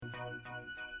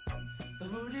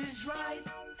mood is right,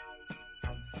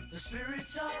 the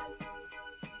spirit's up.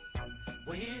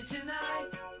 We're here tonight,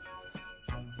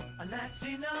 and that's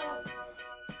enough.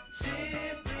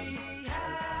 Simply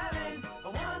having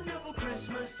a wonderful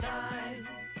Christmas time.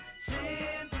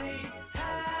 Simply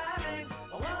having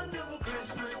a wonderful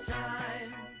Christmas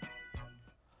time.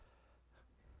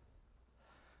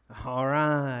 All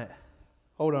right.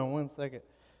 Hold on one second.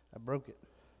 I broke it.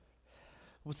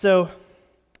 So,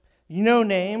 you know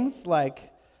names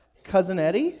like Cousin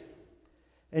Eddie,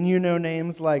 and you know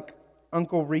names like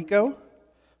Uncle Rico,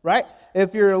 right?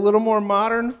 If you're a little more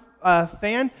modern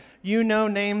fan, you know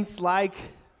names like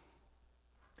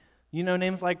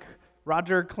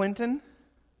Roger Clinton.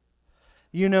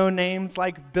 You know names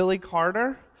like Billy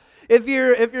Carter. If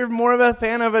you're more of a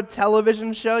fan of a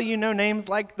television show, you know names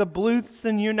like the Bluths,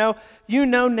 and you know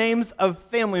names of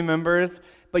family members,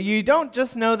 but you don't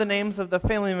just know the names of the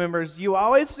family members. You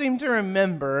always seem to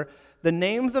remember the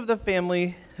names of the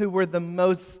family who were the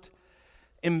most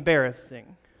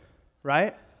embarrassing,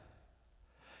 right?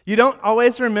 You don't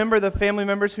always remember the family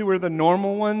members who were the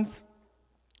normal ones,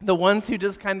 the ones who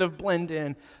just kind of blend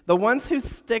in. The ones who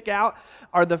stick out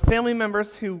are the family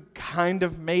members who kind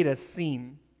of made a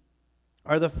scene,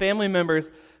 are the family members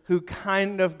who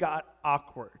kind of got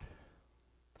awkward.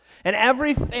 And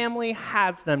every family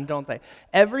has them, don't they?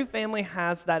 Every family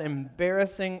has that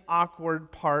embarrassing,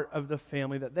 awkward part of the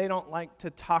family that they don't like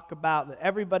to talk about, that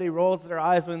everybody rolls their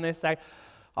eyes when they say,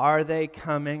 "Are they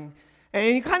coming?"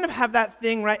 And you kind of have that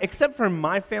thing, right? Except for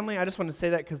my family. I just want to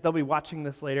say that because they'll be watching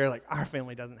this later. Like, our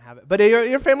family doesn't have it. But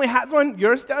your family has one.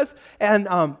 Yours does. And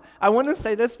I want to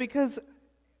say this because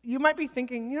you might be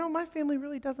thinking, my family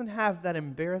really doesn't have that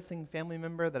embarrassing family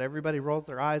member that everybody rolls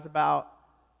their eyes about.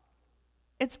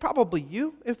 It's probably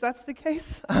you, if that's the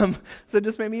case. So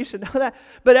just maybe you should know that.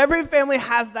 But every family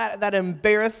has that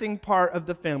embarrassing part of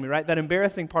the family, right? That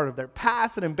embarrassing part of their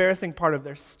past, an embarrassing part of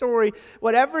their story,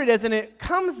 whatever it is. And it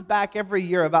comes back every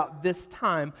year about this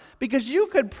time because you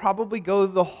could probably go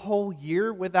the whole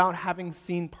year without having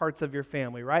seen parts of your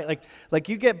family, right? Like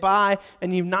you get by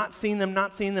and you've not seen them.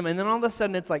 And then all of a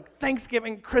sudden it's like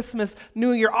Thanksgiving, Christmas,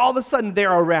 New Year, all of a sudden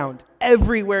they're around.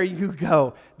 Everywhere you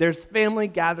go, there's family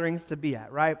gatherings to be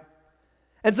at, right?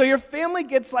 And so your family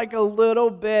gets like a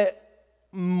little bit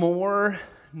more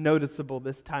noticeable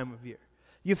this time of year.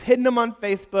 You've hidden them on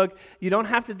Facebook. You don't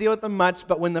have to deal with them much,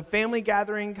 but when the family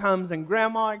gathering comes and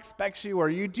grandma expects you,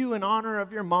 or you do in honor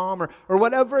of your mom, or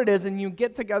whatever it is, and you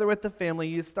get together with the family,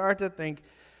 you start to think,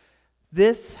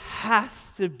 this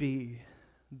has to be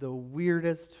the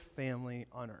weirdest family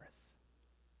on earth.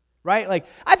 Right? Like,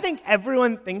 I think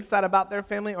everyone thinks that about their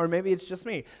family, or maybe it's just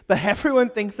me, but everyone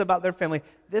thinks about their family.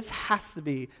 This has to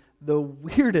be the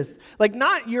weirdest. Like,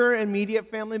 not your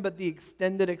immediate family, but the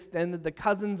extended, the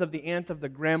cousins of the aunt of the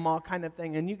grandma kind of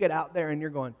thing. And you get out there and you're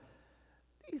going,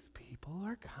 these people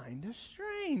are kind of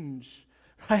strange.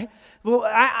 Right? Well,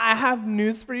 I have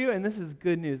news for you, and this is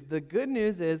good news. The good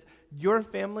news is your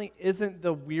family isn't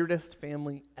the weirdest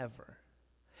family ever.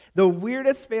 The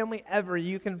weirdest family ever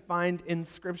you can find in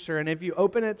Scripture. And if you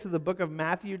open it to the book of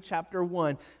Matthew chapter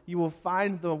 1, you will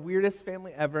find the weirdest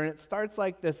family ever. And it starts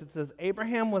like this. It says,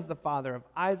 Abraham was the father of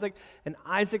Isaac, and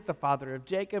Isaac the father of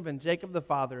Jacob, and Jacob the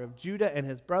father of Judah and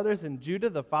his brothers, and Judah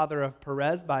the father of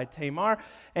Perez by Tamar,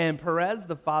 and Perez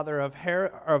the father of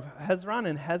Hezron,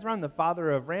 and Hezron the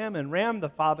father of Ram, and Ram the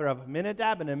father of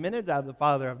Amminadab, and Amminadab the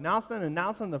father of Nahshon, and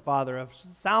Nahshon the father of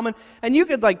Salmon. And you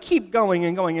could keep going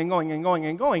and going and going and going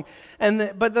and going.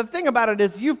 But the thing about it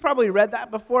is you've probably read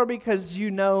that before because you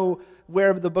know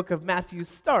where the book of Matthew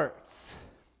starts.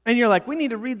 And you're like, we need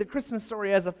to read the Christmas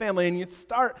story as a family. And you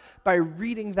start by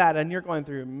reading that, and you're going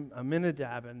through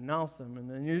Amminadab and Nahshon, and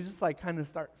then you just kind of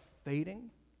start fading.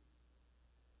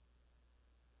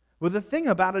 Well, the thing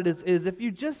about it is if you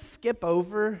just skip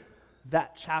over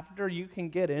that chapter, you can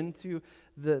get into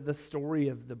the story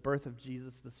of the birth of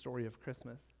Jesus, the story of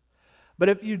Christmas. But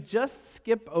if you just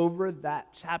skip over that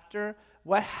chapter,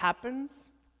 what happens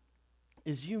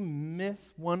is you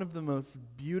miss one of the most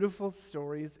beautiful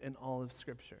stories in all of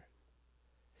Scripture.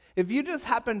 If you just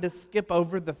happen to skip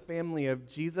over the family of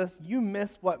Jesus, you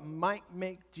miss what might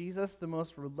make Jesus the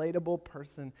most relatable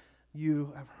person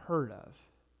you have heard of.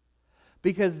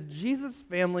 Because Jesus'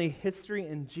 family history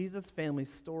and Jesus' family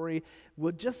story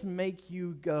will just make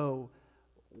you go,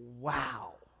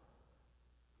 wow.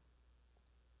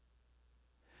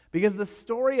 Because the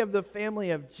story of the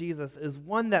family of Jesus is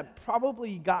one that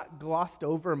probably got glossed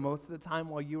over most of the time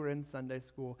while you were in Sunday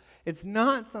school. It's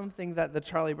not something that the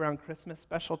Charlie Brown Christmas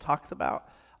special talks about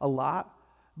a lot,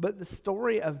 but the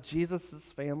story of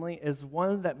Jesus' family is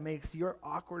one that makes your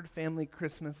awkward family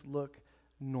Christmas look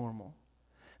normal.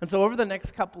 And so over the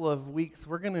next couple of weeks,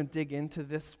 we're going to dig into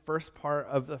this first part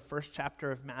of the first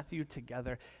chapter of Matthew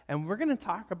together. And we're going to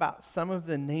talk about some of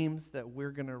the names that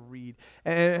we're going to read.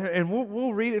 And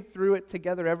we'll read it through it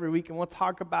together every week, and we'll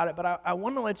talk about it. But I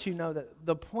want to let you know that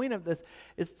the point of this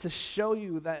is to show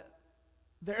you that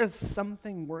there is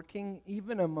something working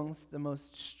even amongst the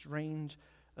most strange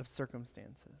of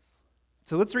circumstances.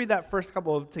 So let's read that first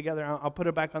couple together. I'll put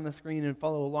it back on the screen and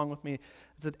follow along with me. It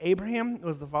said, Abraham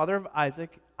was the father of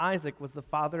Isaac. Isaac was the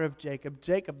father of Jacob.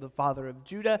 Jacob the father of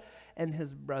Judah and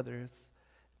his brothers.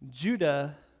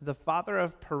 Judah the father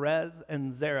of Perez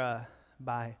and Zerah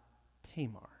by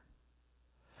Tamar.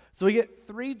 So we get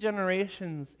 3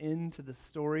 generations into the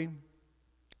story,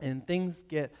 and things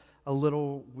get a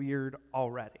little weird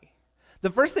already. The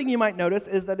first thing you might notice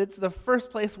is that it's the first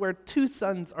place where 2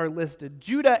 sons are listed.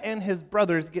 Judah and his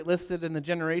brothers get listed in the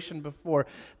generation before.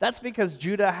 That's because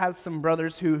Judah has some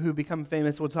brothers who become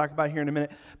famous. We'll talk about here in a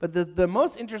minute. But the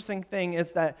most interesting thing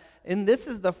is that this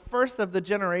is the first of the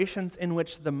generations in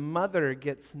which the mother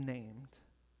gets named.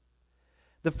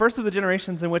 The first of the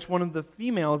generations in which one of the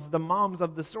females, the moms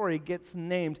of the story, gets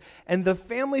named. And the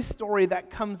family story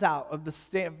that comes out of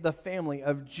the family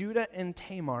of Judah and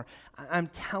Tamar, I'm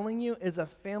telling you, is a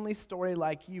family story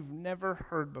like you've never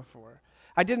heard before.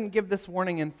 I didn't give this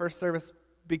warning in first service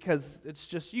because it's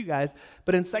just you guys,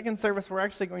 but in second service, we're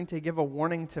actually going to give a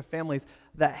warning to families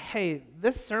that, hey,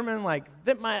 this sermon,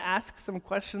 that might ask some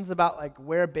questions about,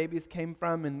 where babies came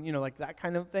from and, that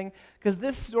kind of thing, because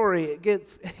this story, it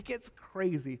gets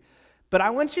crazy. But I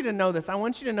want you to know this. I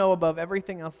want you to know above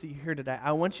everything else you hear today,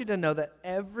 I want you to know that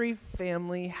every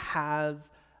family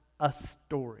has a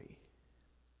story.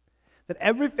 That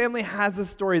every family has a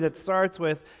story that starts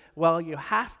with, well, you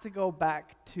have to go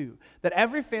back to. That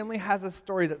every family has a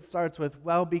story that starts with,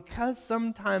 well, because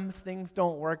sometimes things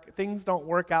don't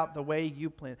work out the way you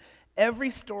plan. Every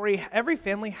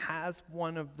family has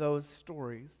one of those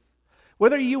stories.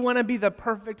 Whether you want to be the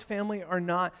perfect family or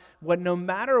not, no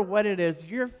matter what it is,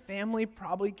 your family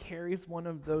probably carries one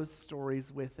of those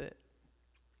stories with it.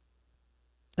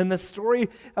 And the story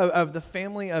of the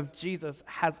family of Jesus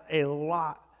has a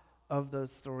lot of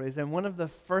those stories. And one of the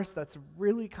first that's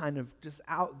really kind of just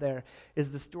out there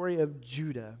is the story of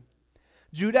Judah.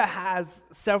 Judah has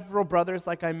several brothers,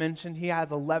 like I mentioned. He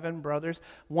has 11 brothers.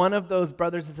 One of those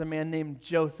brothers is a man named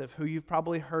Joseph, who you've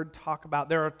probably heard talk about.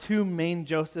 There are 2 main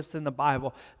Josephs in the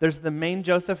Bible. There's the main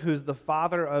Joseph, who's the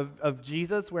father of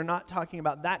Jesus. We're not talking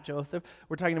about that Joseph.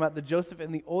 We're talking about the Joseph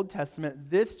in the Old Testament.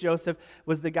 This Joseph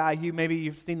was the guy who, maybe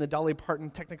you've seen the Dolly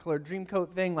Parton Technicolor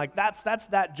Dreamcoat thing. That's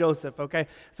that Joseph, okay?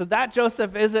 So that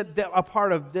Joseph isn't a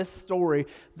part of this story.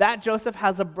 That Joseph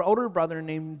has an older brother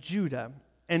named Judah.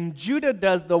 And Judah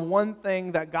does the one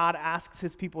thing that God asks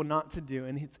his people not to do,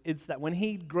 and it's that when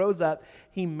he grows up,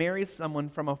 he marries someone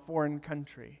from a foreign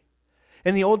country.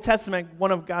 In the Old Testament, one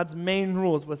of God's main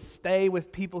rules was stay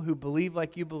with people who believe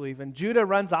like you believe. And Judah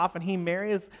runs off and he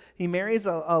marries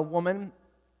a woman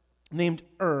named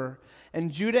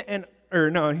And Judah and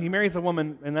he marries a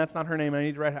woman, and that's not her name. I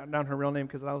need to write down her real name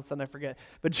because all of a sudden I forget.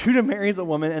 But Judah marries a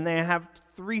woman, and they have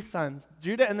 3 sons.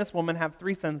 Judah and this woman have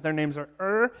 3 sons. Their names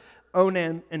are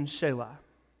Onan, and Shelah.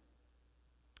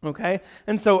 Okay?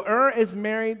 And so is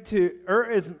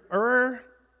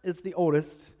the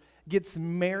oldest, gets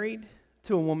married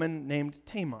to a woman named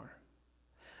Tamar.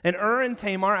 And and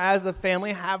Tamar, as a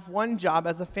family, have one job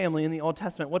as a family in the Old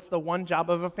Testament. What's the one job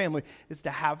of a family? It's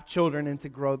to have children and to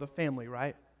grow the family,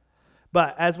 right?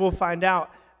 But as we'll find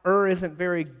out,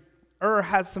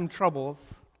 has some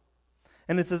troubles.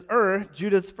 And it says,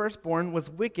 Judah's firstborn, was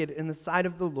wicked in the sight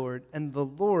of the Lord, and the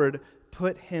Lord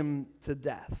put him to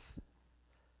death.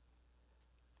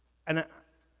 And I'm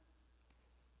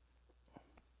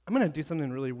going to do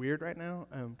something really weird right now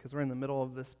because we're in the middle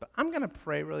of this, but I'm going to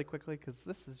pray really quickly because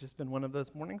this has just been one of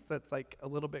those mornings that's a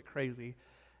little bit crazy.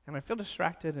 And I feel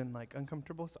distracted and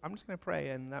uncomfortable, so I'm just going to pray,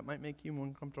 and that might make you more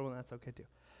uncomfortable, and that's okay too.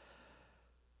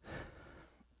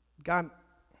 God,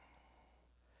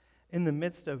 in the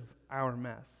midst of our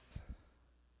mess,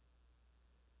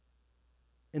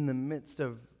 in the midst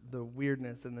of the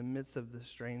weirdness, in the midst of the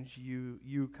strange,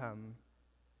 you come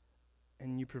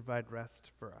and you provide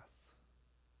rest for us.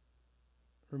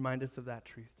 Remind us of that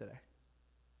truth today.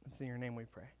 It's in your name we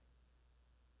pray.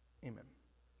 Amen.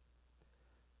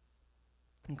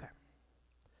 Okay.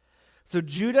 So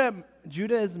Judah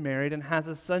is married and has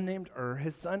a son named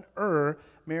His son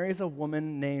marries a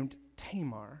woman named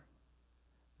Tamar.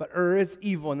 But is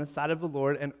evil in the sight of the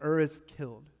Lord, and is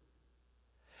killed.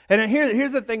 And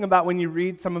here's the thing about when you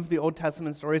read some of the Old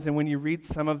Testament stories, and when you read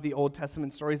some of the Old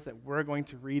Testament stories that we're going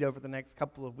to read over the next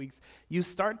couple of weeks, you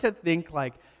start to think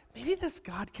maybe this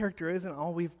God character isn't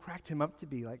all we've cracked him up to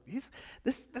be. Like,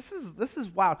 this is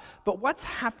wild. But what's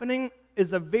happening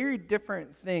is a very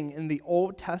different thing in the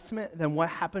Old Testament than what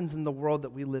happens in the world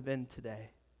that we live in today.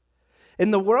 In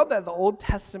the world that the Old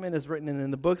Testament is written in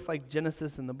the books like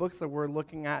Genesis and the books that we're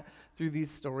looking at through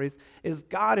these stories, is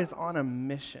God is on a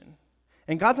mission.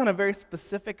 And God's on a very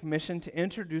specific mission to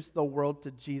introduce the world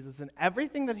to Jesus. And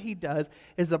everything that he does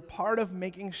is a part of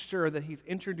making sure that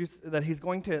he's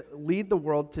going to lead the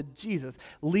world to Jesus,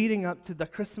 leading up to the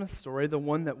Christmas story, the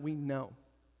one that we know.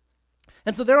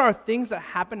 And so there are things that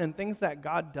happen and things that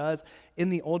God does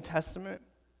in the Old Testament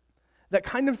that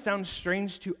kind of sound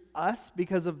strange to us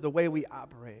because of the way we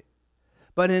operate.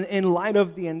 But in light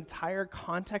of the entire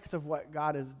context of what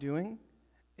God is doing,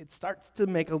 it starts to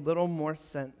make a little more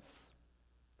sense.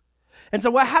 And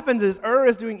so what happens is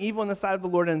is doing evil in the sight of the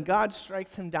Lord, and God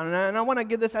strikes him down. And I want to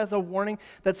give this as a warning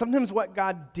that sometimes what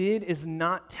God did is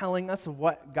not telling us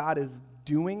what God is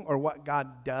doing or what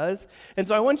God does. And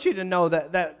so I want you to know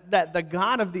that the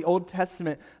God of the Old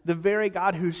Testament, the very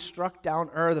God who struck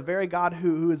down the very God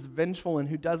who is vengeful and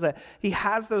who does that, he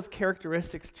has those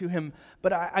characteristics to him.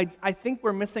 But I think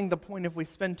we're missing the point if we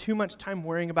spend too much time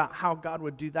worrying about how God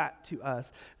would do that to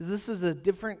us. This is a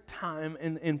different time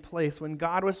and place when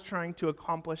God was trying to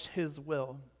accomplish his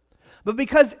will. But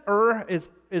because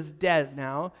is dead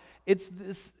now, it's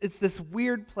this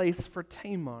weird place for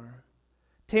Tamar.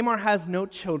 Tamar has no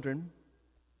children,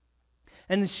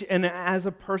 and as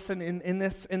a person in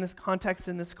this context,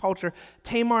 in this culture,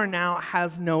 Tamar now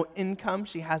has no income.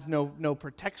 She has no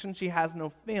protection. She has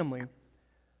no family.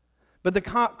 But the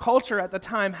culture at the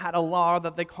time had a law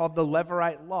that they called the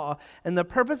Levirate law, and the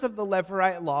purpose of the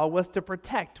Levirate law was to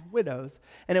protect widows,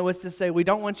 and it was to say, we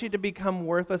don't want you to become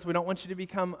worthless. We don't want you to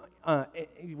become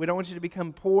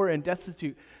poor and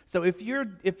destitute. So if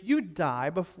you die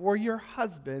before your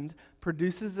husband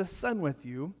produces a son with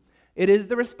you, it is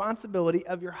the responsibility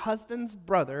of your husband's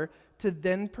brother to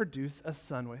then produce a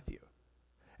son with you.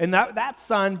 And that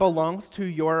son belongs to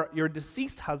your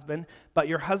deceased husband, but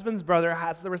your husband's brother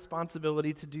has the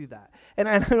responsibility to do that. And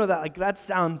I know that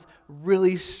sounds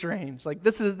really strange. Like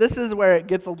this is where it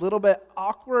gets a little bit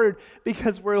awkward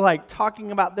because we're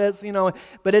talking about this,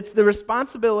 but it's the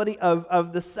responsibility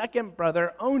of the second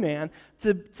brother, Onan,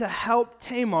 to help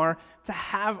Tamar to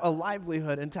have a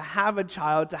livelihood and to have a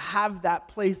child, to have that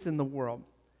place in the world.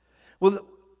 Well,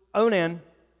 Onan,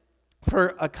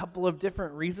 for a couple of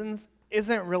different reasons,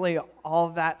 isn't really all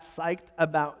that psyched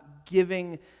about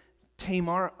giving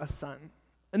Tamar a son.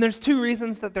 And there's two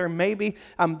reasons that there may be.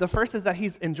 The first is that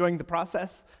he's enjoying the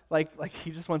process, like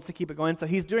he just wants to keep it going. So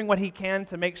he's doing what he can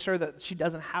to make sure that she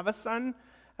doesn't have a son.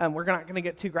 We're not going to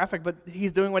get too graphic, but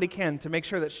he's doing what he can to make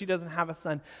sure that she doesn't have a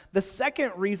son. The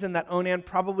second reason that Onan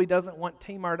probably doesn't want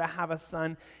Tamar to have a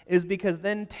son is because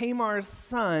then Tamar's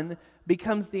son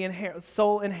becomes the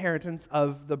sole inheritance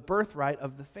of the birthright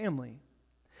of the family.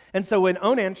 And so when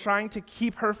Onan, trying to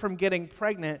keep her from getting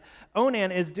pregnant,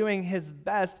 Onan is doing his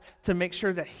best to make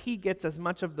sure that he gets as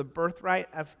much of the birthright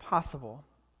as possible.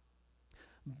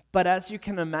 But as you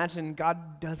can imagine,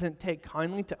 God doesn't take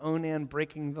kindly to Onan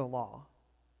breaking the law.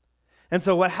 And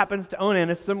so what happens to Onan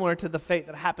is similar to the fate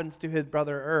that happens to his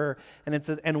brother And it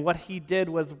says, and what he did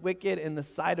was wicked in the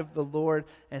sight of the Lord,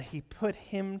 and he put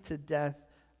him to death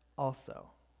also.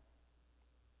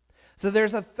 So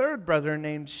there's a third brother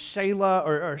named Shelah,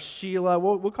 or Sheila.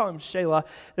 We'll call him Shelah.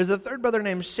 There's a third brother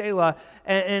named Shelah,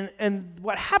 and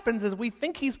what happens is we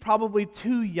think he's probably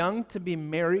too young to be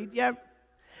married yet.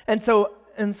 And so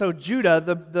Judah,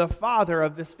 the father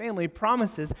of this family,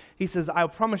 promises, he says, I'll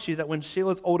promise you that when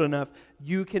Shelah's old enough,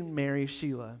 you can marry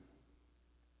Shelah.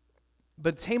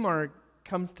 But Tamar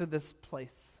comes to this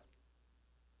place.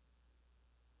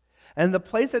 And the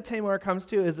place that Tamar comes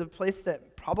to is a place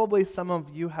that probably some of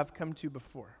you have come to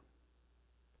before.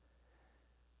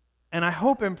 And I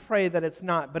hope and pray that it's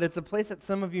not, but it's a place that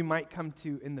some of you might come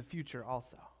to in the future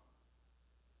also.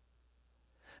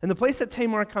 And the place that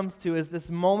Tamar comes to is this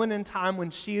moment in time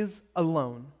when she is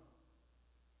alone.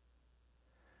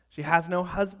 She has no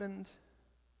husband,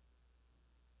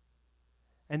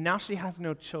 and now she has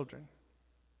no children.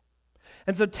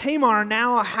 And so Tamar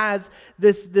now has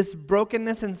this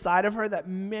brokenness inside of her that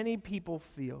many people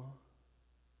feel.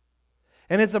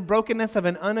 And it's a brokenness of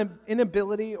an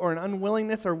inability or an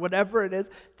unwillingness or whatever it is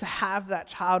to have that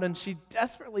child. And she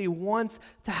desperately wants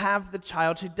to have the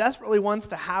child. She desperately wants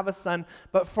to have a son.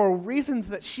 But for reasons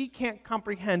that she can't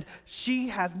comprehend, she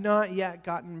has not yet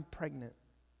gotten pregnant.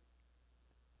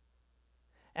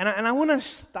 And I want to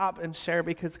stop and share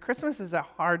because Christmas is a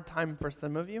hard time for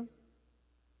some of you.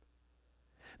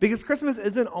 Because Christmas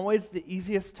isn't always the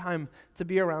easiest time to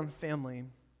be around family.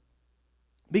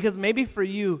 Because maybe for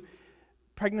you,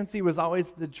 pregnancy was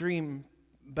always the dream,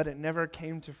 but it never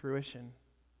came to fruition.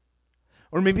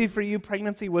 Or maybe for you,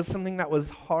 pregnancy was something that was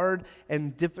hard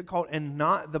and difficult and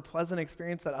not the pleasant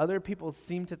experience that other people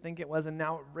seem to think it was, and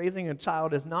now raising a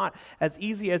child is not as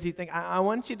easy as you think. I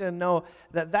want you to know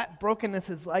that that brokenness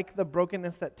is like the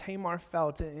brokenness that Tamar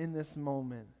felt in this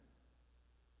moment.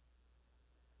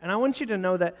 And I want you to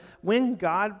know that when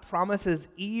God promises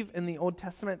Eve in the Old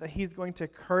Testament that he's going to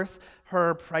curse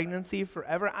her pregnancy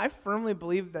forever, I firmly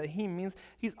believe that he means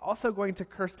he's also going to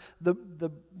curse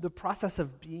the process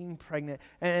of being pregnant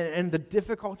and the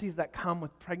difficulties that come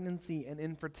with pregnancy and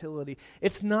infertility.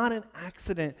 It's not an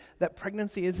accident that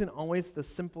pregnancy isn't always the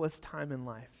simplest time in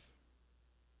life.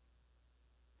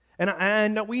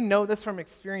 And we know this from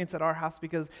experience at our house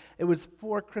because it was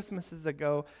 4 Christmases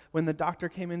ago when the doctor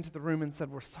came into the room and said,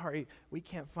 "We're sorry, we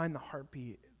can't find the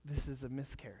heartbeat. This is a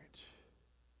miscarriage."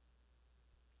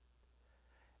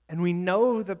 And we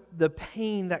know the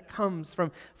pain that comes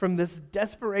from this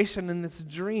desperation and this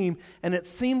dream, and it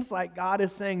seems like God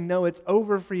is saying, "No, it's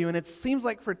over for you." And it seems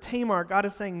like for Tamar, God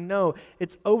is saying, "No,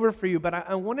 it's over for you." But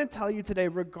I want to tell you today,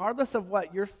 regardless of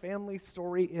what your family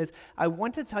story is, I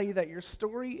want to tell you that your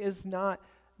story is not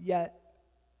yet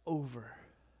over.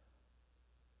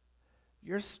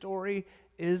 Your story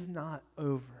is not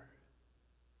over.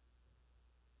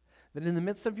 That in the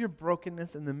midst of your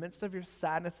brokenness, in the midst of your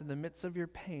sadness, in the midst of your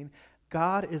pain,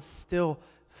 God is still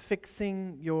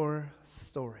fixing your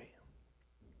story.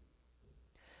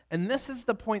 And this is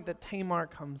the point that Tamar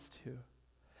comes to.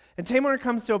 And Tamar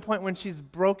comes to a point when she's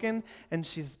broken and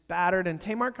she's battered. And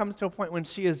Tamar comes to a point when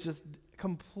she is just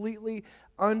completely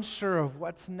unsure of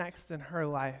what's next in her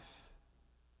life.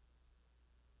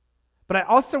 But I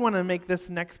also want to make this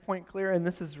next point clear, and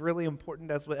this is really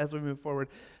important as we move forward,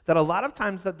 that a lot of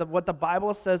times that what the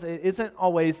Bible says, it isn't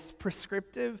always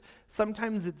prescriptive.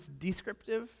 Sometimes it's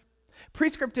descriptive.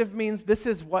 Prescriptive means this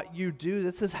is what you do,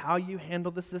 this is how you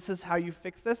handle this is how you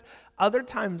fix this. Other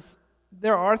times,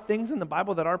 there are things in the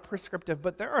Bible that are prescriptive,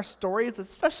 but there are stories,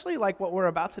 especially like what we're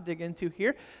about to dig into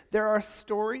here, there are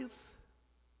stories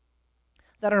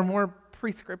that are more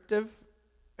prescriptive,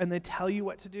 and they tell you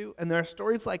what to do. And there are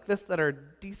stories like this that are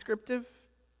descriptive.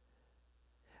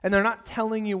 And they're not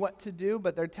telling you what to do,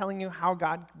 but they're telling you how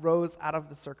God rose out of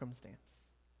the circumstance.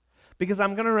 Because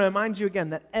I'm going to remind you again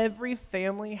that every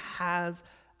family has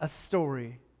a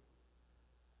story.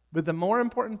 But the more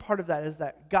important part of that is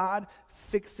that God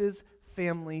fixes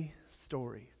family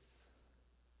stories.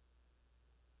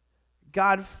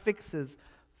 God fixes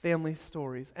family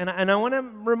stories. And I want to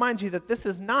remind you that this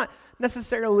is not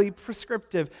necessarily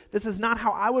prescriptive. This is not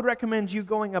how I would recommend you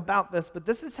going about this, but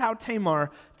this is how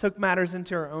Tamar took matters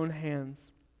into her own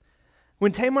hands.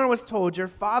 When Tamar was told, "Your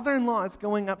father-in-law is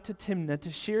going up to Timnah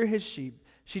to shear his sheep,"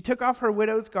 she took off her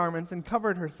widow's garments and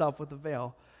covered herself with a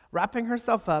veil. Wrapping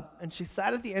herself up, and she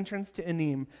sat at the entrance to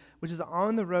Enim, which is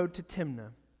on the road to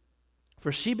Timnah.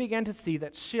 For she began to see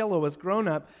that Shelah was grown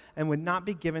up and would not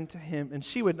be given to him, and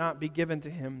she would not be given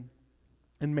to him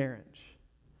in marriage.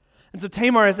 And so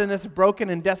Tamar is in this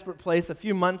broken and desperate place. A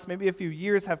few months, maybe a few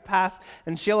years have passed,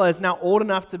 and Shelah is now old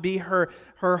enough to be her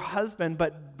husband,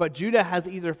 but Judah has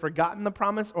either forgotten the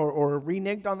promise or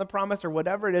reneged on the promise or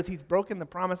whatever it is. He's broken the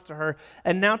promise to her.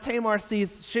 And now Tamar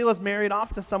sees Shelah's married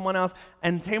off to someone else,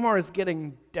 and Tamar is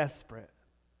getting desperate.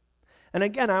 And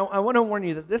again, I want to warn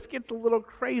you that this gets a little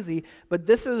crazy, but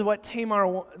this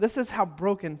is how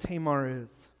broken Tamar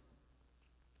is.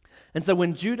 And so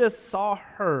when Judah saw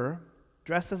her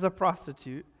dressed as a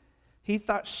prostitute, he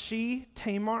thought she,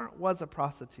 Tamar, was a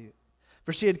prostitute,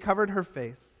 for she had covered her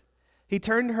face. He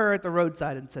turned to her at the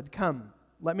roadside and said, "Come,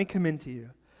 let me come in to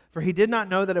you." For he did not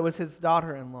know that it was his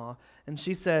daughter-in-law. And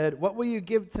she said, "What will you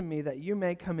give to me that you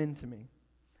may come in to me?"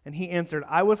 And he answered,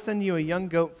 "I will send you a young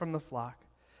goat from the flock."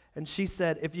 And she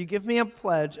said, "If you give me a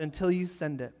pledge until you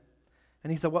send it."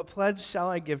 And he said, "What pledge shall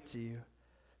I give to you?"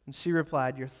 And she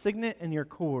replied, "Your signet and your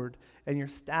cord and your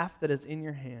staff that is in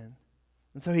your hand."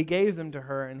 And so he gave them to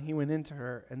her, and he went into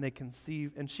her,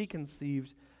 and she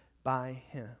conceived by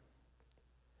him.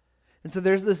 And so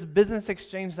there's this business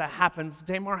exchange that happens.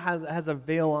 Tamar has a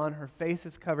veil on, her face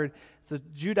is covered, so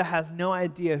Judah has no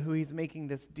idea who he's making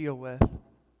this deal with.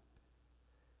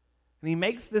 And he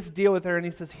makes this deal with her, and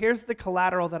he says, "Here's the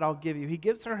collateral that I'll give you." He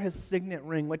gives her his signet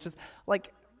ring, which is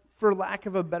like, for lack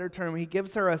of a better term, he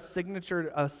gives her a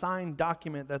signature, a signed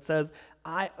document that says,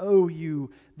 "I owe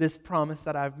you this promise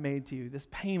that I've made to you, this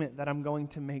payment that I'm going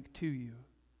to make to you."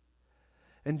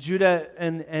 And Judah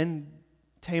and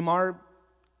Tamar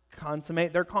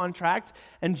consummate their contract,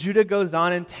 and Judah goes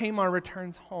on, and Tamar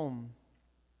returns home.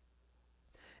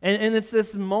 And it's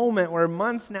this moment where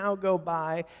months now go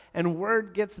by, and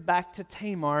word gets back to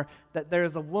Tamar that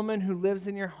there's a woman who lives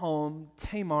in your home.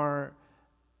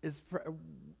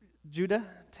 Judah,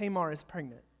 Tamar is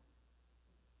pregnant.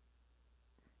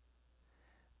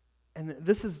 And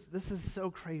this is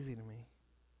so crazy to me.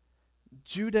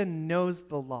 Judah knows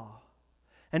the law.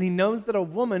 And he knows that a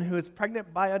woman who is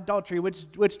pregnant by adultery,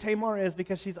 which Tamar is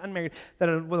because she's unmarried, that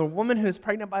a woman who is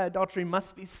pregnant by adultery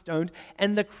must be stoned.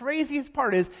 And the craziest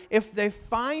part is, if they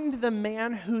find the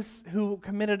man who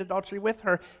committed adultery with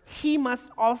her, he must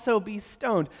also be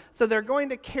stoned. So they're going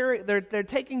to they're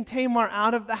taking Tamar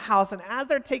out of the house. And as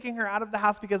they're taking her out of the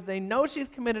house because they know she's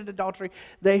committed adultery,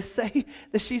 they say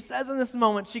that she says in this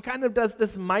moment, she kind of does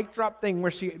this mic drop thing where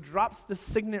she drops the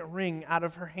signet ring out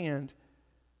of her hand.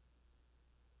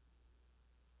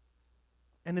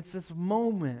 And it's this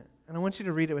moment, and I want you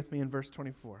to read it with me in verse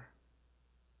 24.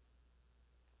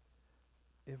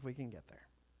 If we can get there.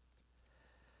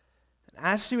 And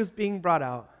as she was being brought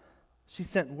out, she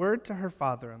sent word to her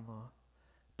father-in-law,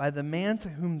 "By the man to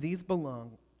whom these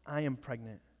belong, I am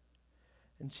pregnant."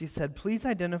 And she said, "Please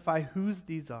identify whose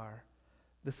these are,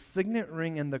 the signet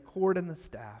ring and the cord and the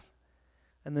staff."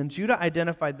 And then Judah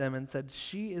identified them and said,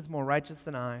 "She is more righteous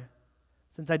than I,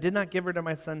 since I did not give her to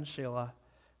my son Shelah,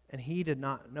 and he did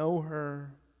not know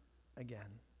her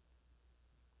again."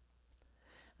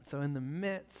 And so in the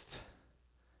midst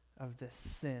of this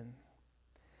sin,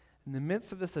 in the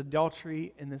midst of this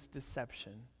adultery and this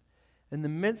deception, in the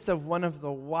midst of one of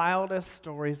the wildest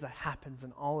stories that happens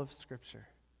in all of Scripture,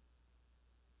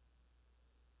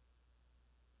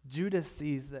 Judah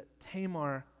sees that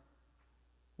Tamar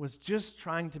was just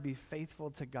trying to be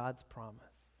faithful to God's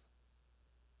promise.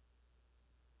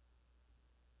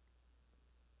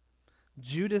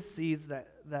 Judah sees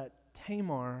that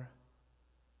Tamar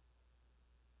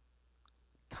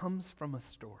comes from a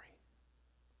story.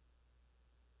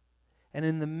 And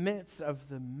in the midst of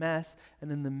the mess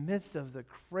and in the midst of the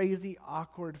crazy,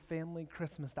 awkward family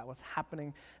Christmas that was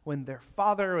happening when their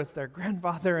father was their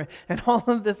grandfather and all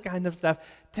of this kind of stuff,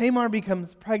 Tamar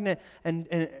becomes pregnant,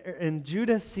 and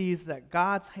Judah sees that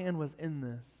God's hand was in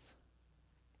this.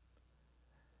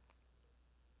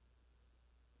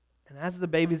 And as the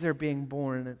babies are being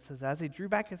born, it says, as he drew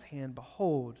back his hand,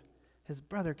 behold, his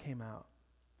brother came out.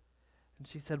 And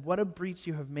she said, "What a breach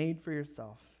you have made for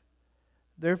yourself."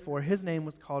 Therefore, his name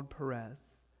was called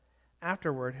Perez.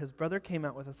 Afterward, his brother came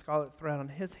out with a scarlet thread on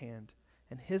his hand,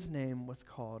 and his name was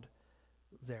called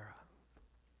Zerah.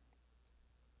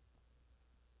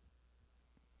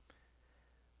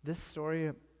 This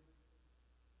story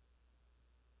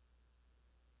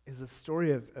is a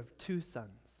story of two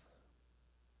sons.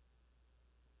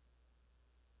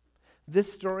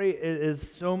 This story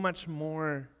is so much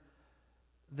more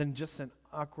than just an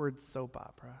awkward soap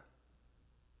opera.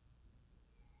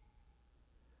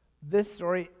 This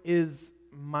story is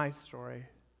my story.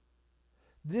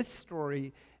 This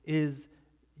story is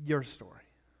your story.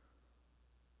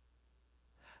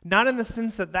 Not in the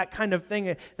sense that kind of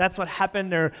thing, that's what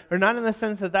happened, or not in the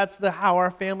sense that that's how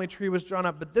our family tree was drawn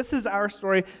up, but this is our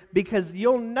story because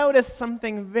you'll notice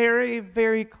something very,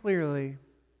 very clearly.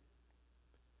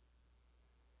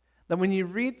 That when you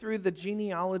read through the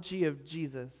genealogy of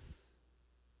Jesus,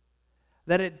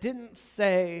 that it didn't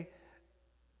say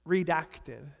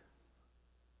redacted.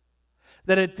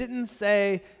 That it didn't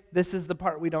say this is the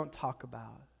part we don't talk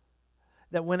about.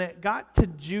 That when it got to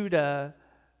Judah,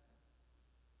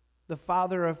 the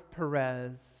father of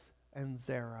Perez and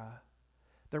Zerah,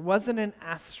 there wasn't an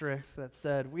asterisk that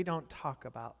said we don't talk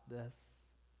about this.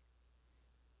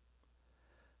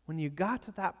 When you got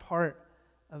to that part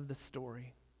of the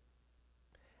story,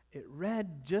 it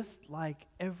read just like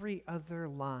every other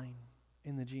line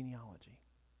in the genealogy.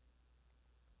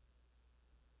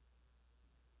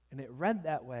 And it read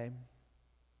that way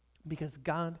because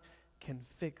God can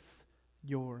fix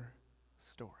your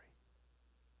story.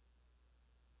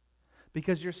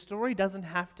 Because your story doesn't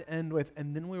have to end with,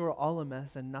 "and then we were all a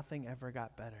mess and nothing ever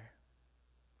got better."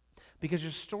 Because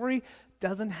your story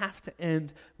doesn't have to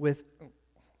end with,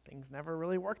 "things never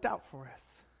really worked out for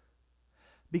us."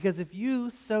 Because if you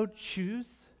so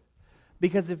choose,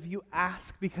 because if you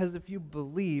ask, because if you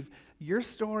believe, your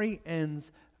story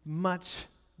ends much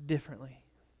differently.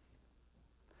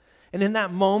 And in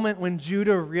that moment when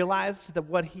Judah realized that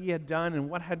what he had done and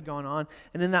what had gone on,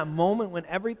 and in that moment when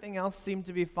everything else seemed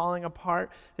to be falling apart,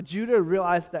 Judah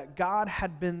realized that God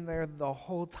had been there the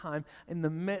whole time in the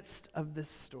midst of this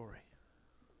story.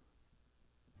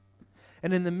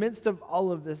 And in the midst of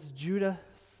all of this, Judah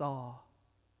saw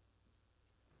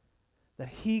that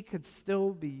he could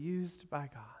still be used by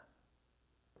God.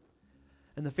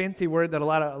 And the fancy word that a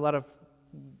lot of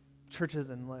churches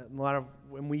and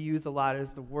when we use a lot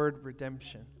is the word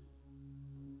redemption.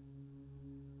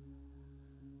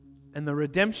 And the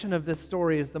redemption of this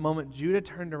story is the moment Judah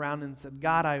turned around and said,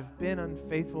 God, I've been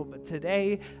unfaithful, but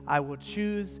today I will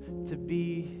choose to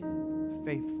be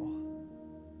faithful.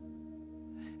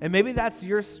 And maybe that's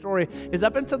your story, is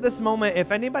up until this moment,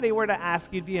 if anybody were to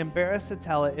ask, you'd be embarrassed to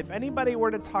tell it. If anybody were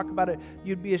to talk about it,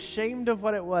 you'd be ashamed of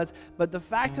what it was. But the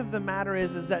fact of the matter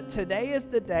is that today is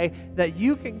the day that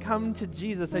you can come to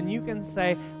Jesus and you can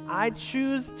say, I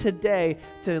choose today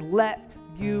to let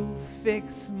you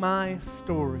fix my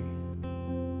story.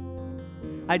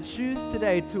 I choose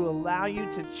today to allow you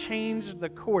to change the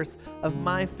course of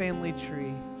my family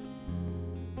tree.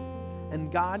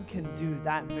 And God can do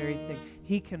that very thing.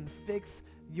 He can fix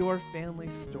your family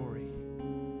story.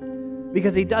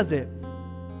 Because he does it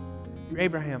through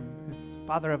Abraham, who's the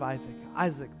father of Isaac,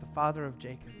 Isaac, the father of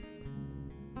Jacob,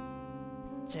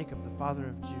 Jacob, the father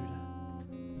of Judah,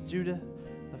 Judah,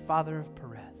 the father of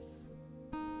Perez.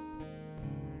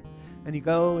 And you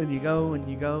go, and you go, and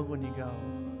you go, and you go.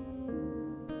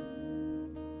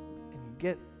 And you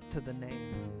get to the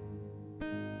name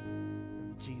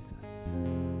of Jesus.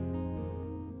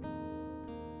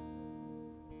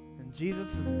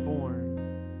 Jesus is born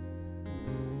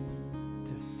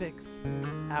to fix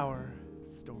our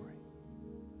story.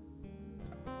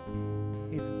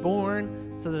 He's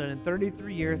born so that in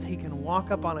 33 years he can walk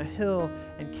up on a hill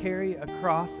and carry a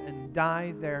cross and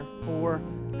die there for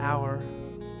our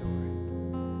story.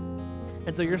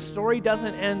 And so your story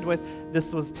doesn't end with,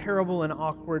 this was terrible and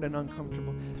awkward and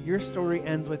uncomfortable. Your story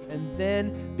ends with, and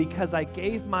then because I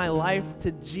gave my life to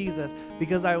Jesus,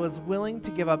 because I was willing to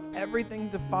give up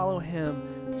everything to follow him,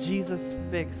 Jesus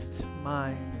fixed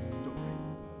my story.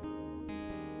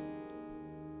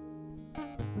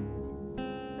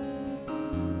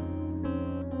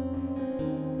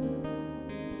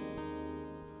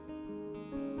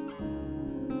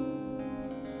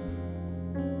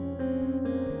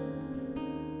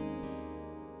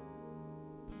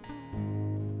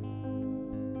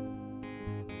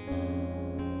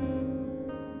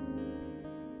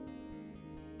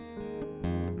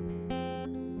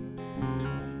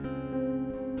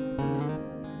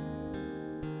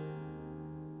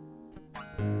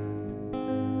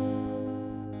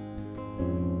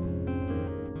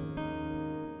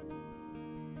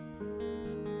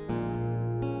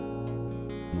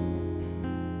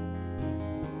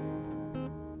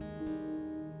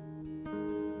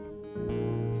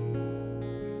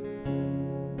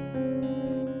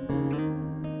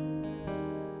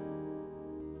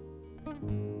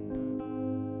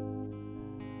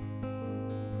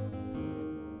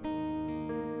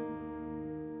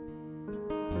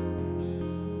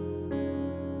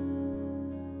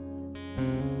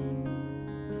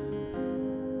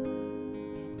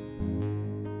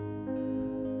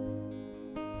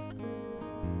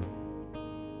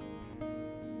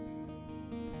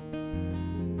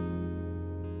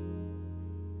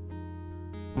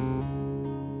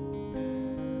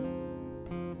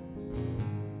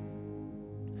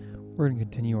 We're going to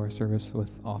continue our service with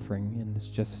offering, and it's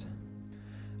just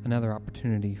another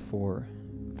opportunity for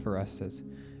us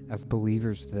as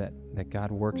believers that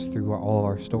God works through all of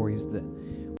our stories, that